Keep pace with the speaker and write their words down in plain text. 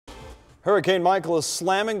Hurricane Michael is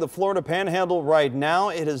slamming the Florida Panhandle right now.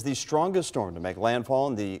 It is the strongest storm to make landfall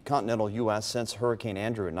in the continental U.S. since Hurricane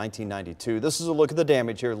Andrew in 1992. This is a look at the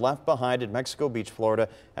damage here left behind in Mexico Beach, Florida,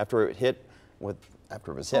 after it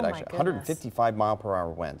was hit,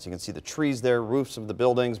 155-mile-per-hour winds. You can see the trees there, roofs of the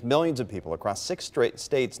buildings, millions of people across 6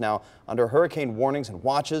 states now under hurricane warnings and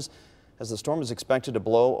watches, as the storm is expected to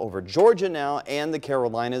blow over Georgia now and the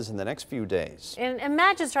Carolinas in the next few days. And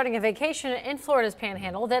imagine starting a vacation in Florida's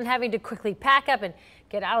Panhandle, then having to quickly pack up and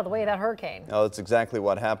get out of the way of that hurricane. Oh, that's exactly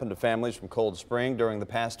what happened to families from Cold Spring during the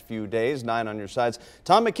past few days. 9 on your sides.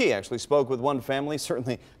 Tom McKee actually spoke with one family.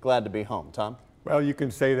 Certainly glad to be home. Tom? Well, you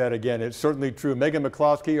can say that again. It's certainly true. Megan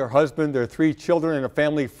McCloskey, her husband, their 3 children, and a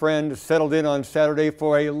family friend settled in on Saturday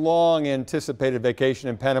for a long-anticipated vacation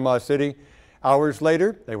in Panama City. Hours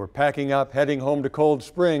later, they were packing up, heading home to Cold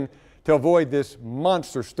Spring to avoid this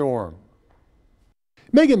monster storm.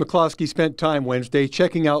 Megan McCloskey spent time Wednesday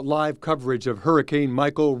checking out live coverage of Hurricane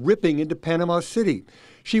Michael ripping into Panama City.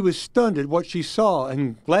 She was stunned at what she saw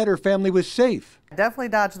and glad her family was safe. Definitely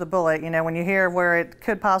dodged the bullet. You know, when you hear where it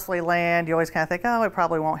could possibly land, you always kind of think, oh, it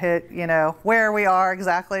probably won't hit, you know, where we are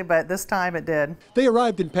exactly, but this time it did. They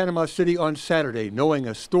arrived in Panama City on Saturday, knowing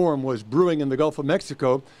a storm was brewing in the Gulf of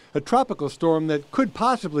Mexico, a tropical storm that could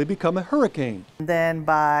possibly become a hurricane. And then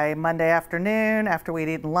by Monday afternoon, after we'd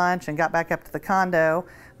eaten lunch and got back up to the condo,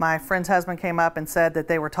 my friend's husband came up and said that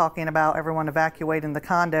they were talking about everyone evacuating the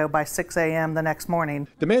condo by 6 a.m. the next morning.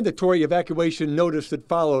 The mandatory evacuation notice that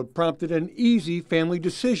followed prompted an easy family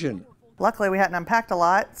decision. Luckily, we hadn't unpacked a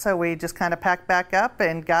lot, so we just kind of packed back up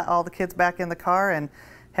and got all the kids back in the car and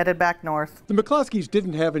headed back north. The McCloskeys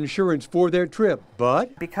didn't have insurance for their trip,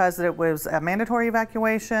 but because it was a mandatory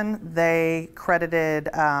evacuation, they credited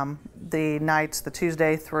the nights, the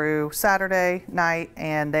Tuesday through Saturday night,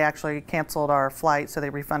 and they actually canceled our flight, so they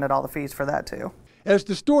refunded all the fees for that too. As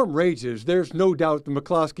the storm rages, there's no doubt the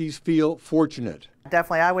McCloskeys feel fortunate.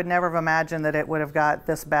 Definitely, I would never have imagined that it would have got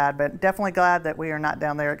this bad, but definitely glad that we are not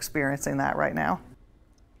down there experiencing that right now.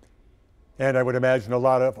 And I would imagine a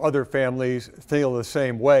lot of other families feel the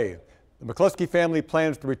same way. The McCloskey family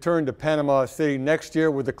plans to return to Panama City next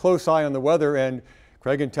year with a close eye on the weather, and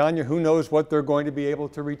Craig and Tanya, who knows what they're going to be able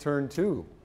to return to.